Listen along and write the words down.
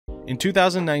In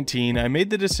 2019, I made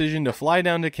the decision to fly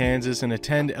down to Kansas and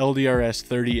attend LDRS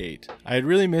 38. I had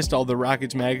really missed all the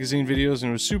Rockets magazine videos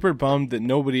and was super bummed that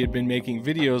nobody had been making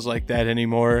videos like that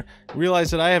anymore. I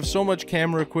realized that I have so much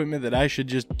camera equipment that I should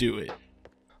just do it.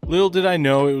 Little did I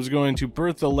know it was going to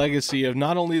birth the legacy of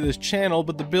not only this channel,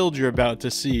 but the build you're about to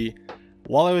see.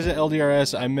 While I was at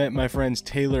LDRS, I met my friends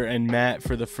Taylor and Matt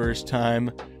for the first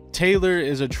time. Taylor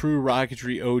is a true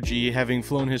rocketry OG, having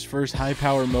flown his first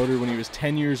high-power motor when he was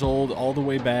 10 years old all the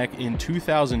way back in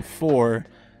 2004.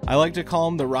 I like to call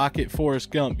him the Rocket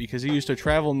Forrest Gump because he used to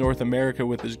travel North America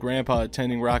with his grandpa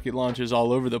attending rocket launches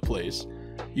all over the place.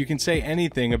 You can say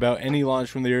anything about any launch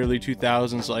from the early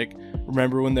 2000s, like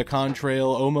remember when the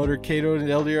Contrail O-motor cadoed at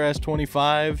LDRS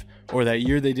 25, or that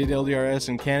year they did LDRS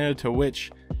in Canada, to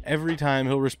which every time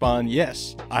he'll respond,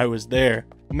 yes, I was there.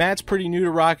 Matt's pretty new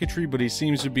to rocketry, but he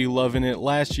seems to be loving it.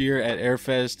 Last year at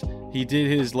Airfest, he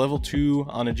did his level 2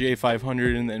 on a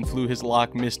J500 and then flew his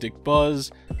Lock Mystic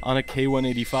Buzz on a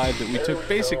K185 that we took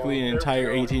basically an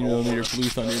entire 18mm Blue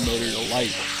Thunder motor to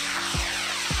life.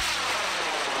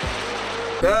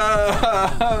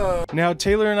 Now,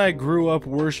 Taylor and I grew up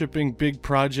worshiping big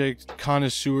project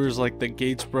connoisseurs like the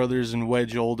Gates brothers and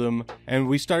Wedge Oldham, and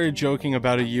we started joking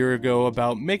about a year ago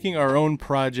about making our own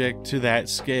project to that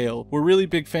scale. We're really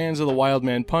big fans of the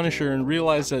Wildman Punisher and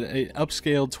realized that an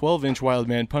upscaled 12-inch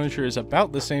Wildman Punisher is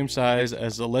about the same size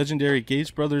as the legendary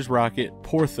Gates brothers rocket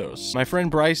Porthos. My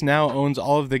friend Bryce now owns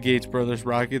all of the Gates brothers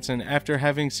rockets, and after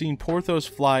having seen Porthos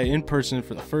fly in person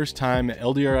for the first time at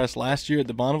LDRS last year at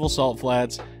the Bonneville Salt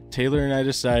Flats, Taylor and I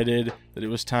decided that it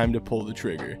was time to pull the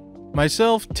trigger.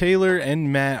 Myself, Taylor,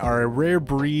 and Matt are a rare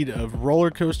breed of roller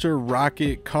coaster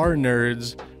rocket car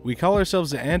nerds. We call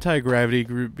ourselves the Anti-Gravity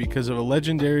Group because of a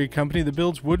legendary company that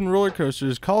builds wooden roller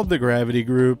coasters called the Gravity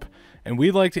Group, and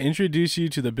we'd like to introduce you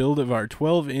to the build of our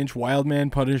 12-inch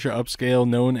Wildman Punisher upscale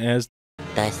known as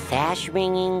the sash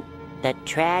ringing, the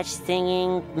trash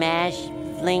singing, mash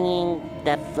flinging,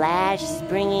 the flash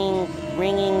springing,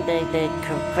 ringing, the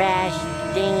crash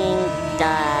dinging,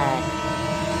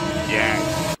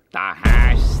 Yes, the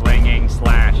hash slinging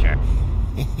slasher.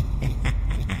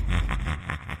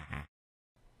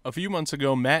 A few months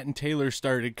ago, Matt and Taylor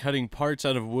started cutting parts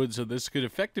out of wood so this could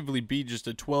effectively be just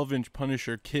a 12-inch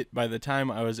Punisher kit by the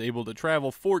time I was able to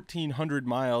travel 1,400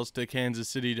 miles to Kansas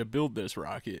City to build this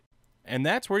rocket. And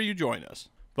that's where you join us.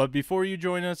 But before you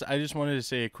join us, I just wanted to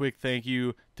say a quick thank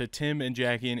you to Tim and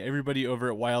Jackie and everybody over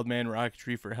at Wildman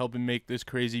Rocketry for helping make this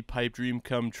crazy pipe dream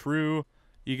come true.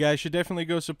 You guys should definitely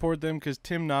go support them because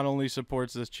Tim not only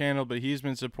supports this channel, but he's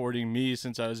been supporting me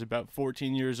since I was about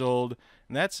 14 years old.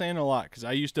 And that's saying a lot because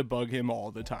I used to bug him all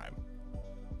the time.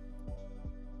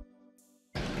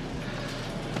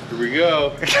 Here we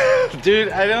go.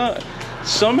 Dude, I don't...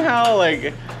 Somehow,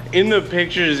 like, in the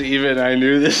pictures even, I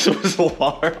knew this was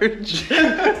large.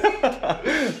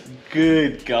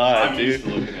 Good God, I'm dude. used to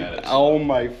looking at it. Oh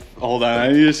my... Hold on, I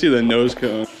need to see the nose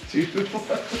cone. Dude,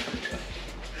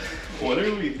 what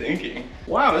are we thinking?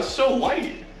 Wow, it's so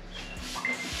light.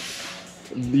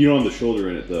 You don't have the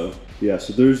shoulder in it, though. Yeah,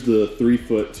 so there's the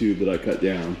 3-foot tube that I cut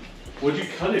down. What'd you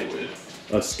cut it with?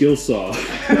 A skill saw.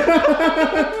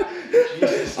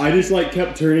 I just, like,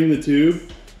 kept turning the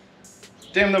tube.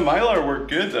 Damn, the Mylar worked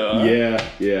good, though, huh?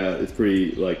 Yeah, it's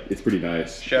pretty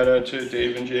nice. Shout out to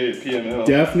Dave and Jay at PML.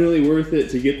 Definitely worth it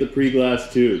to get the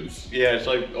pre-glass tubes. Yeah, it's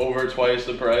like over twice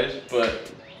the price,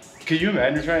 but could you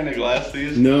imagine trying to glass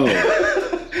these? No.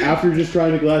 After just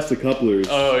trying to glass the couplers.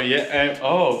 Oh, yeah.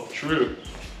 Oh, true.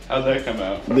 How'd that come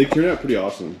out? They turned out pretty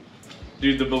awesome.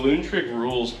 Dude, the balloon trick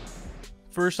rules.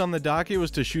 First on the docket was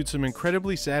to shoot some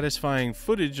incredibly satisfying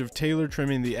footage of Taylor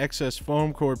trimming the excess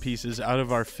foam core pieces out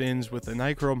of our fins with the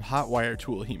Nichrome hot wire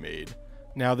tool he made.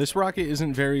 Now this rocket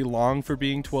isn't very long for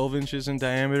being 12 inches in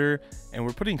diameter, and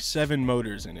we're putting 7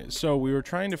 motors in it, so we were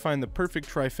trying to find the perfect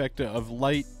trifecta of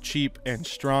light, cheap, and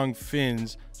strong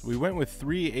fins, so we went with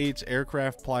 3/8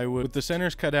 aircraft plywood with the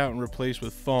centers cut out and replaced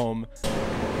with foam.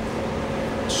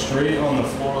 Straight on the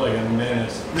floor like a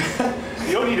menace.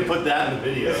 You don't need to put that in the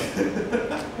video.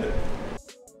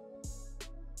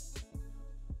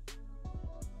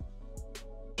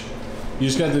 You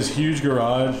just got this huge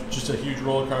garage, just a huge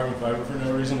roll of carbon fiber for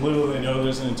no reason. Little they know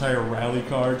there's an entire rally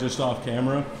car just off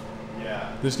camera.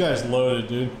 Yeah. This guy's loaded,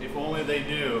 dude. If only they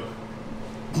knew.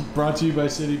 Brought to you by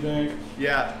Citibank.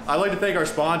 Yeah, I'd like to thank our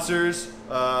sponsors,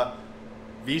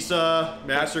 Visa,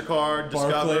 MasterCard,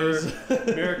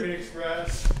 Discover, American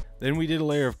Express. Then we did a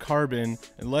layer of carbon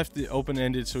and left it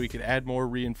open-ended so we could add more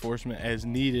reinforcement as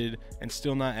needed and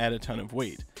still not add a ton of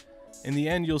weight. In the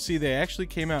end, you'll see they actually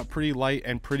came out pretty light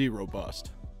and pretty robust.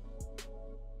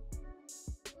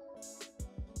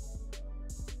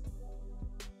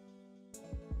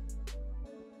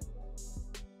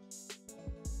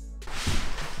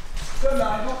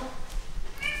 All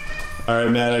right,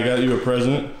 Matt, I got you a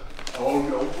present. Oh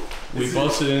no. We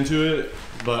busted into it,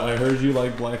 but I heard you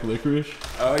like black licorice.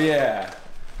 Oh yeah.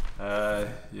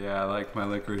 Yeah, I like my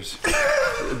licorice.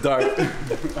 Dark.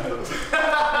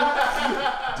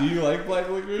 Do you like black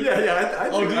licorice? Yeah, I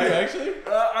Oh, do you actually?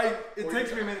 It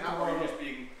takes me a minute to warm up.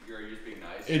 You're just being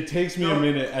nice. It takes me a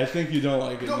minute. I think you don't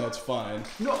like it, and that's fine.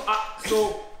 No,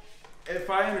 so if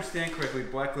I understand correctly,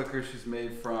 black licorice is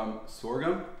made from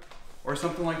sorghum or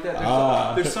something like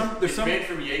that. There's some. It's made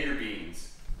from Jaeger beans.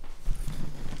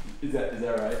 Is that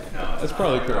right? No, That's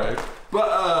probably correct.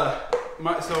 But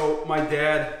my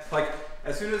dad, like,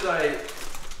 as soon as I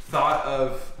thought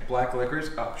of black licorice,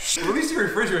 release your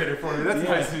refrigerator for me. That's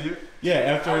nice of you. Yeah,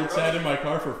 after it sat in my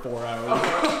car for 4 hours.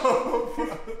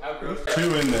 How gross.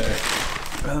 2 in there.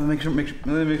 Let me make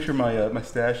sure my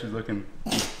stash is looking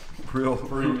real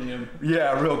Premium.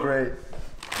 Yeah, real great.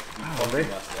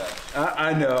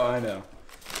 I know.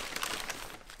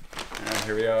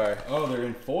 Here we are. Oh, they're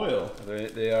in foil.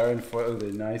 They are in foil.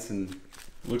 They're nice and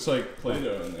Looks like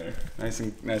Play-Doh in there. nice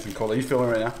and cold. Are you filming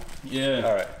right now? Yeah.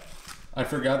 All right. I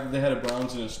forgot that they had a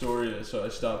Browns in Astoria, so I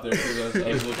stopped there because I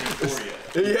was looking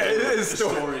for you. Yeah, it is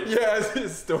Astoria. Yeah, it's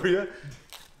Astoria.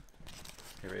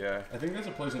 Here we are. I think that's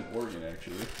a place in Oregon,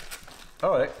 actually.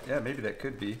 Oh, yeah, maybe that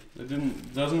could be.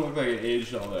 It doesn't look like it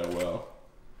aged all that well.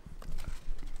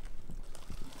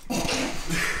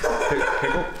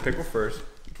 Pickle first.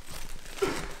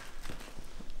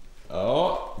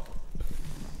 Oh.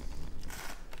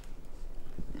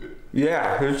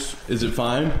 Yeah, Is it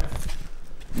fine?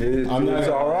 it's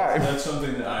all right. That's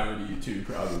something that I would eat too,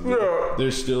 probably. Yeah.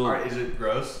 There's still. Alright, is it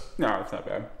gross? No, it's not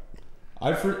bad. I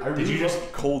really you love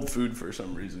just- cold food for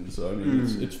some reason, so I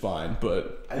mean it's fine,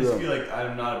 but I just feel like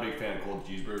I'm not a big fan of cold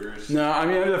cheeseburgers. No, I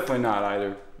mean, I'm definitely not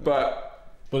either.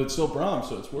 But it's still Brahms,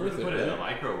 so it's worth it. Put it in a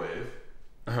Right? microwave.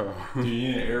 Do you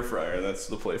need an air fryer? That's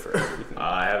the play for everything.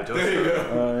 I have a toaster.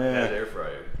 yeah. Air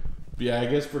fryer. Yeah, I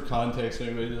guess for context,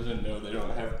 anybody doesn't know, they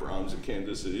don't have Brahms in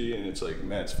Kansas City, and it's like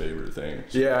Matt's favorite thing.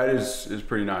 So, Yeah, it is. It's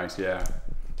pretty nice. Yeah.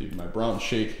 dude, my Brahms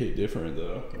shake hit different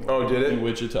though. Oh, did it? In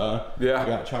Wichita. Yeah. I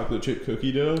got chocolate chip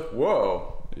cookie dough.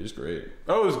 Whoa. It was great.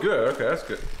 Oh, it was good. Okay, that's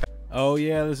good. Oh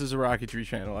yeah, this is a Rocketry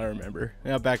channel, I remember.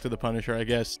 Now back to the Punisher, I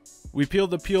guess. We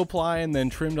peeled the peel ply and then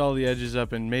trimmed all the edges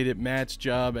up and made it Matt's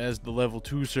job as the level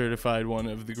 2 certified one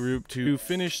of the group to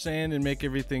finish sand and make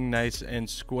everything nice and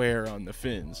square on the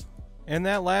fins. And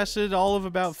that lasted all of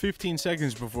about 15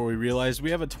 seconds before we realized we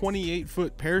have a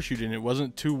 28-foot parachute and it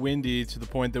wasn't too windy to the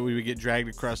point that we would get dragged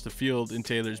across the field in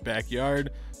Taylor's backyard,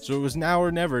 so it was now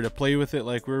or never to play with it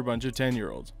like we're a bunch of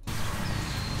 10-year-olds.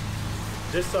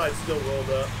 This side's still rolled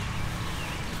up.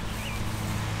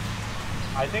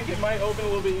 I think it might open a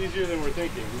little bit easier than we're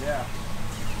thinking. Yeah.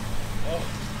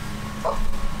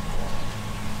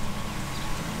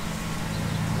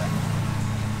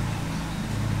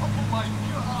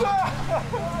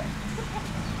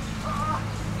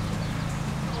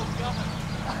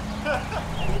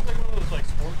 It looks like one of those like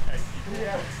sport kite people.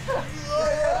 Yeah.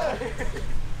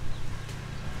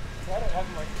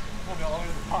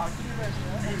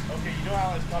 Okay, you know how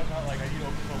I was talking about, like, I need to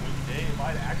open it on a windy day? If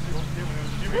I'd actually opened it when it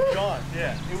was doing gone,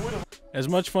 yeah, it would have. As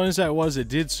much fun as that was, it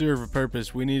did serve a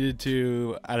purpose. We needed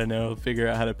to, I don't know, figure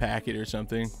out how to pack it or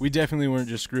something. We definitely weren't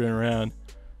just screwing around.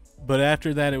 But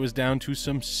after that, it was down to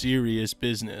some serious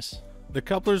business. The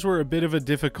couplers were a bit of a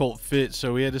difficult fit,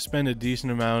 so we had to spend a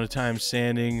decent amount of time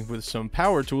sanding with some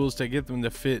power tools to get them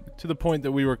to fit to the point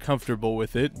that we were comfortable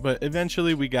with it, but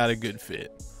eventually we got a good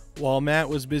fit. While Matt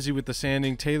was busy with the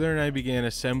sanding, Taylor and I began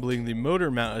assembling the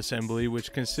motor mount assembly,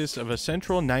 which consists of a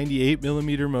central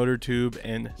 98mm motor tube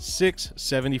and 6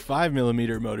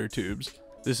 75mm motor tubes.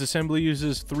 This assembly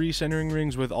uses 3 centering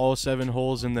rings with all 7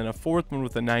 holes and then a 4th one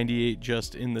with a 98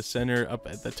 just in the center up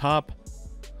at the top,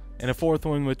 and a 4th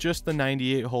one with just the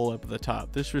 98 hole up at the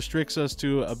top. This restricts us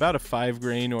to about a 5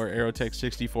 grain or Aerotech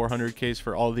 6400 case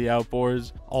for all the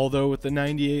outboards, although with the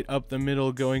 98 up the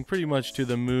middle going pretty much to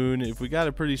the moon, if we got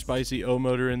a pretty spicy O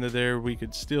motor into there, we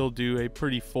could still do a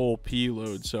pretty full P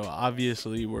load, so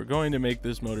obviously we're going to make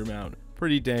this motor mount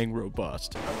pretty dang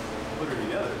robust. Put her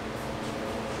together.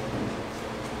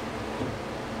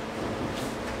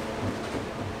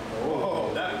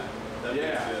 Whoa, that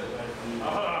Yeah. feels good.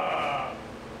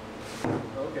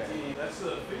 Okay. That's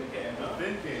the fin can, huh?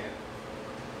 Fin can.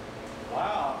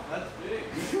 Wow, that's big.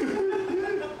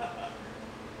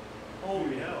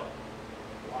 Holy hell.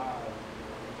 Wow.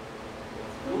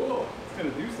 Cool. It's gonna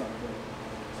do something.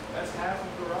 That's half of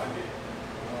the rocket.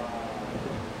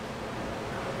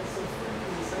 That's so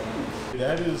freaking insane.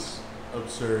 That is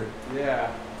absurd.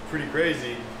 Yeah. Pretty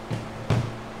crazy.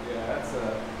 Yeah,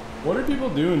 What are people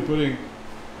doing putting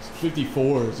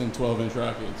 54s in 12-inch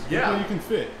rockets? Yeah. Look what you can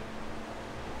fit.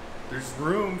 There's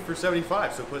room for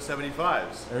 75, so put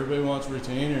 75s. Everybody wants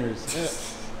retainers. Yeah.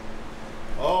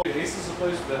 Oh, Ace is a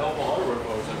place for the helpful hardware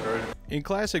folks, I've heard. In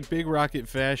classic big rocket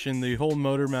fashion, the whole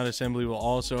motor mount assembly will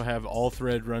also have all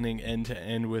thread running end to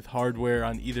end with hardware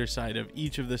on either side of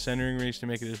each of the centering rings to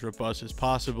make it as robust as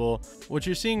possible. What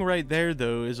you're seeing right there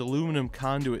though is aluminum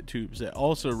conduit tubes that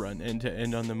also run end to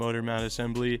end on the motor mount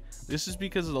assembly. This is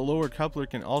because the lower coupler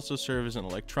can also serve as an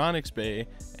electronics bay,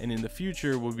 and in the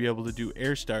future we'll be able to do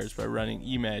air starts by running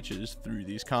E-matches through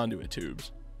these conduit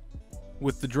tubes.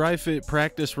 With the dry fit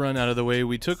practice run out of the way,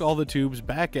 we took all the tubes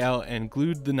back out and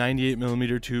glued the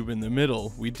 98mm tube in the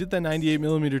middle. We did the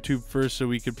 98mm tube first so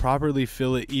we could properly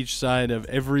fillet each side of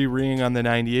every ring on the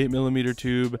 98mm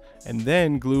tube, and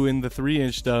then glue in the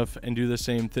 3-inch stuff and do the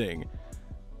same thing.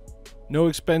 No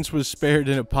expense was spared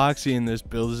in epoxy in this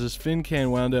build, as this fin can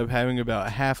wound up having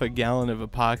about half a gallon of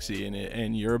epoxy in it,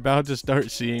 and you're about to start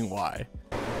seeing why.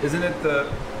 Isn't it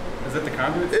the... Is it the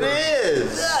conduit? It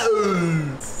is!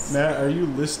 Matt, are you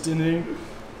listening?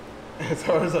 As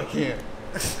hard as I can.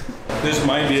 This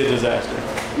might be a disaster.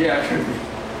 Yeah, it could be.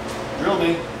 Drill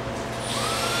me.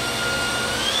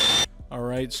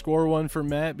 Alright, score 1 for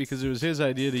Matt because it was his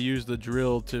idea to use the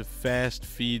drill to fast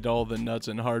feed all the nuts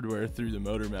and hardware through the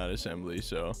motor mount assembly,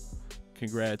 so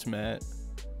congrats, Matt.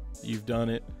 You've done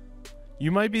it.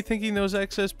 You might be thinking those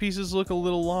excess pieces look a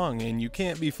little long, and you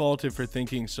can't be faulted for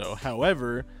thinking so.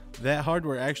 However, that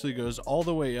hardware actually goes all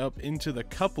the way up into the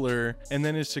coupler and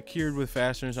then is secured with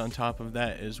fasteners on top of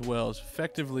that as well. So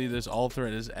effectively, this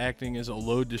all-thread is acting as a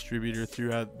load distributor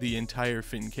throughout the entire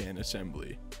fin can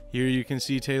assembly. Here you can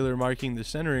see Taylor marking the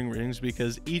centering rings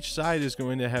because each side is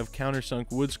going to have countersunk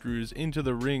wood screws into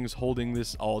the rings holding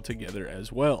this all together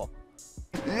as well.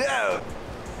 Yeah!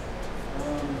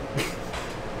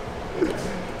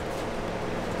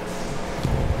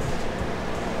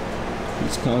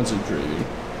 He's concentrating.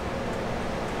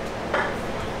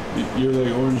 You're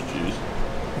like orange juice.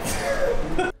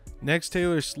 Next,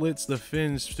 Taylor slits the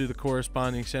fins to the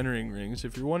corresponding centering rings.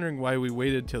 If you're wondering why we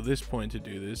waited till this point to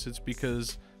do this, it's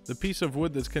because the piece of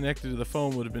wood that's connected to the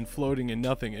foam would have been floating in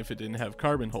nothing if it didn't have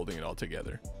carbon holding it all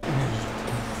together.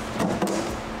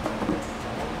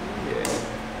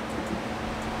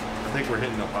 I think we're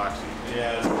hitting epoxy.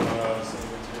 Yeah, that's what I was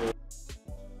thinking too.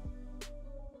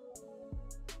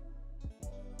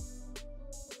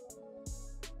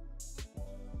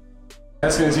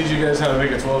 That's gonna teach you guys how to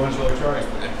make a 12-inch electronics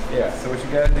bay. Yeah, so what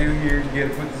you gotta do here is you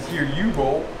gotta put this here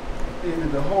U-bolt into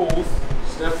the holes.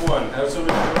 Step 1, have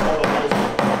somebody put all the holes in.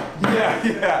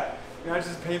 Yeah. Not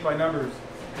just paint by numbers.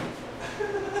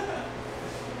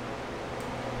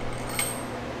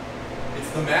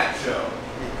 It's the Matt Show.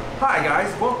 Hi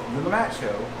guys, welcome to the Matt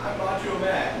Show. I'm Macho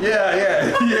Matt.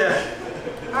 Yeah.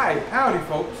 Hi, howdy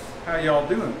folks. How y'all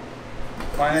doing?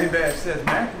 My name badge says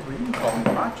Matt, but you can call me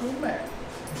Macho Matt.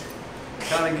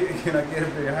 Can I get a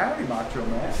big howdy, Macho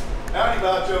Matt? Howdy,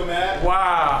 Macho Matt.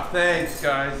 Wow, thanks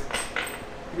guys.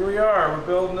 Here we are, we're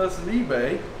building us an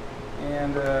eBay.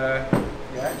 And yeah,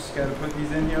 I just gotta put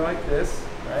these in here like this,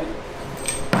 right?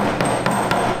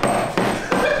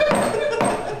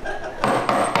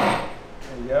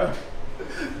 There you go.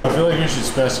 I feel like we should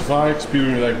specify because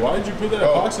people are like, why did you put that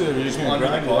epoxy there? You're just going to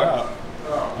grind it out.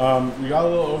 We got a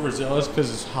little overzealous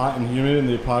because it's hot and humid and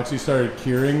the epoxy started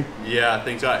curing. Yeah,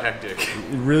 things got hectic.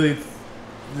 It really,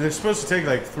 they're supposed to take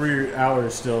like 3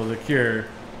 hours still to cure,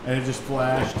 and it just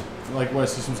flashed like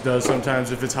West Systems does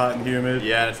sometimes if it's hot and humid.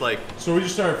 Yeah, it's like... So we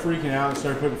just started freaking out and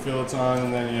started putting fillets on,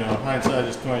 and then, you know, hindsight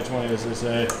is 20/20 as they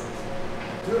say.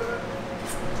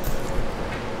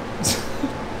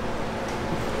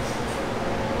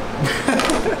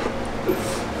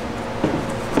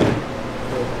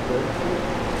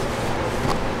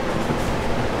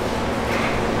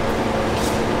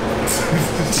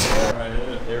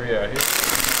 There we are. Here.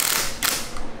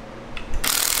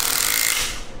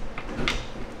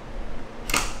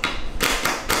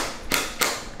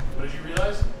 What did you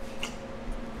realize?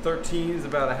 13 is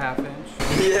about a ½ inch.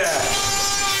 Yeah.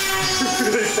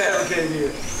 Really fabricated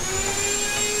here.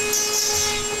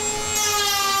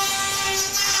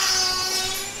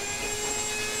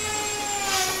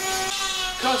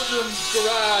 Custom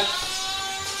garage.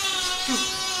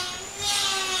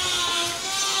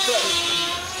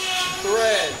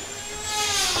 Thread.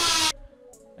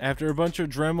 After a bunch of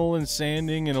Dremel and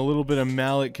sanding and a little bit of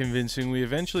mallet convincing, we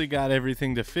eventually got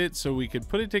everything to fit so we could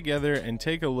put it together and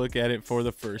take a look at it for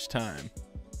the first time.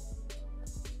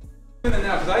 Now,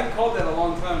 because I called that a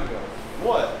long time ago.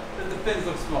 What? That the fins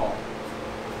look small.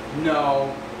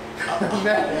 No.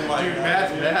 Matt, dude,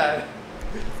 Matt's mad.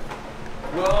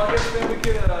 Well, I guess then we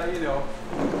could, you know,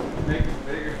 make it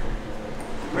bigger.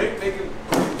 Make it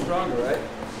stronger, right?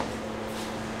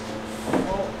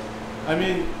 Well, I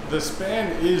mean, the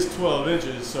span is 12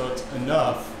 inches, so it's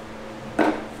enough.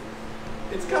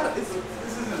 It's got, this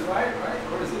isn't right?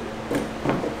 Or is it?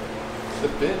 The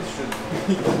fins should.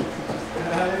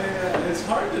 It's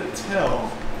hard to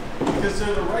tell because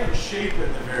they're the right shape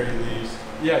at the very least.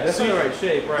 Yeah, that's See, the right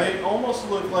shape, right? They almost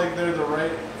look like they're the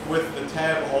right, with the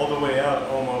tab all the way out,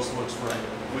 almost looks right.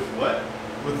 With what?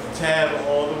 With the tab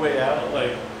all the way out,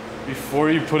 like before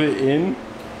you put it in.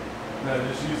 No,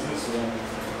 just use this one.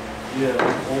 Yeah,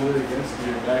 like hold it against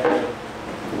your back up.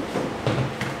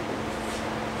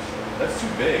 That's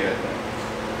too big, I think.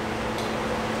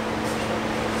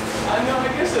 I know, I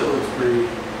guess it looks pretty.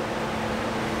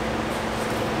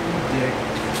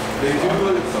 They do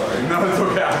look, sorry. No, it's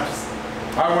okay.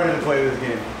 I wanted to play this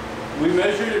game. We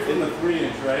measured it from the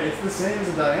 3-inch, right? It's the same as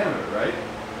the diameter, right?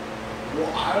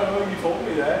 Well, I don't know, you told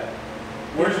me that.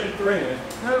 Where's your 3-inch?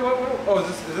 No, oh,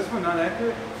 is this one not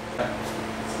accurate?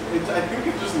 I think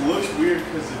it just looks weird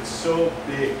because it's so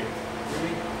big.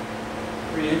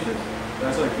 3 inches?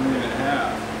 That's like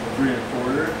 3.5,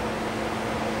 3.25.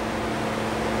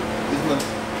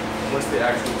 What's the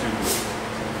actual tube width?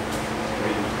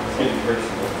 It's getting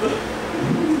personal.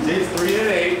 It's 3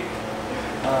 1/8.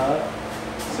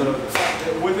 So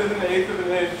within an eighth of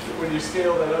an inch, when you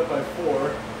scale that up by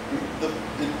 4.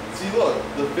 See, look,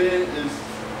 the fin is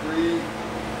 3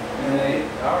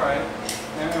 1/8. All right.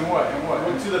 And what? And what?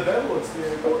 Well, to the bevel, it's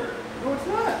 3.25. No, it's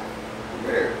not.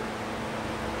 Where?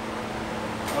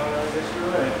 I guess you're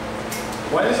right.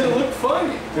 Why does it look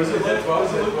funny? Does it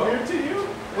look weird to you?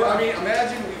 Well, I mean,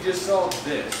 imagine we just saw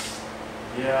this.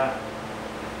 Yeah.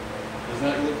 Doesn't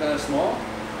that look kind of small?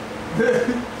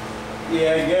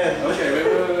 Yeah, again. Okay, wait.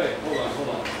 Hold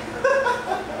on.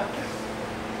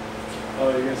 Oh,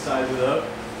 you're gonna size it up?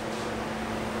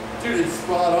 Dude, it's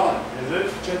spot on. Is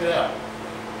it? Check it out.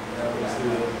 Yeah, let's do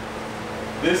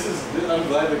this. I'm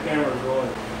glad the camera's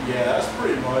rolling. Yeah, that's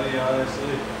pretty muddy,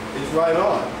 honestly. It's right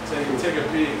on. Take a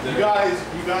peek. You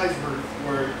guys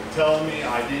were telling me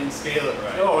I didn't scale it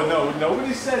right. Oh, no,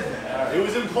 nobody said that. It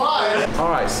was implied. All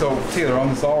right, so Taylor, on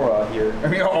this all rod here, I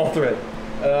mean all thread.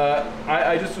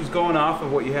 I just was going off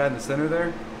of what you had in the center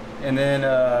there, and then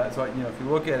so you know, if you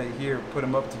look at it here, put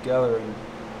them up together, and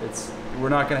we're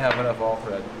not going to have enough all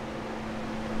thread.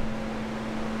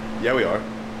 Yeah, we are.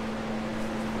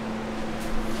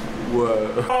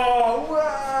 Whoa. Oh,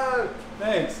 whoa!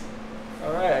 Thanks.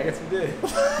 All right, I guess we did.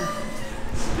 This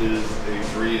is a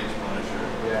 3-inch Punisher.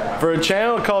 Yeah. For a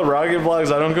channel called Rocket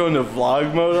Vlogs, I don't go into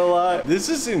vlog mode a lot. This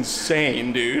is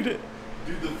insane, dude.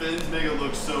 Dude, the fins make it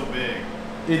look so big.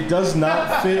 It does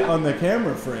not fit on the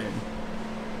camera frame.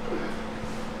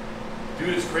 Dude,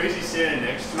 it's crazy standing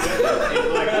next to it.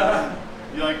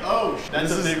 You're like, oh,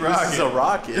 that's a big rocket. This is a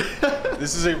rocket.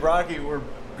 This is a rocket we're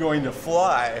going to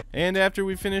fly. And after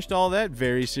we finished all that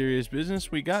very serious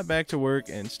business, we got back to work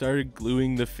and started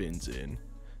gluing the fins in.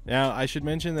 Now, I should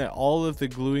mention that all of the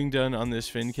gluing done on this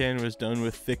fin can was done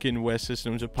with thickened West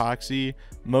Systems epoxy.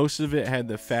 Most of it had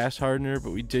the fast hardener,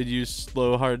 but we did use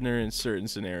slow hardener in certain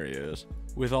scenarios.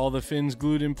 With all the fins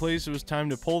glued in place, it was time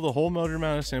to pull the whole motor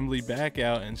mount assembly back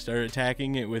out and start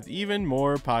attacking it with even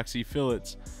more epoxy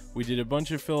fillets. We did a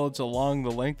bunch of fillets along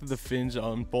the length of the fins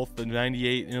on both the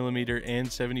 98mm and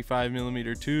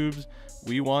 75mm tubes.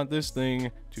 We want this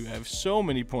thing to have so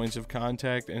many points of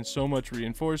contact and so much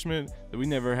reinforcement that we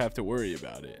never have to worry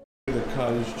about it. The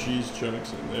cottage cheese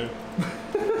chunks in there.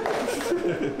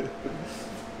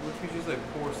 What if you just like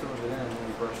pour some of it in and then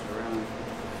you brush it around?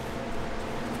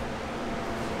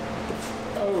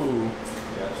 Oh,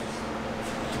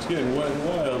 it's getting wet and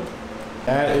wild.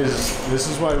 This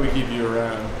is why we keep you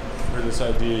around, for this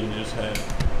idea you just had.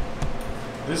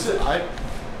 Is this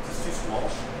too small?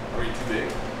 Are you too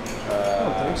big? I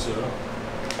don't think so.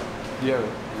 Yeah.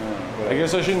 I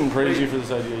guess I shouldn't praise you for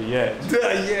this idea yet.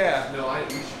 Yeah. No, we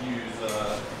should use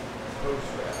post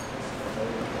wrap.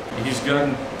 He's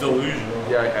gotten delusional.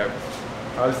 Yeah, I have.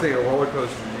 I was thinking roller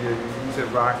coasters. You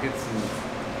said rockets and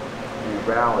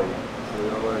rally. So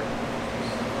they'll like,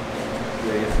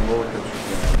 yeah, get some roller coasters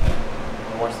in.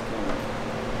 Watch the camera.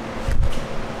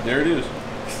 There it is.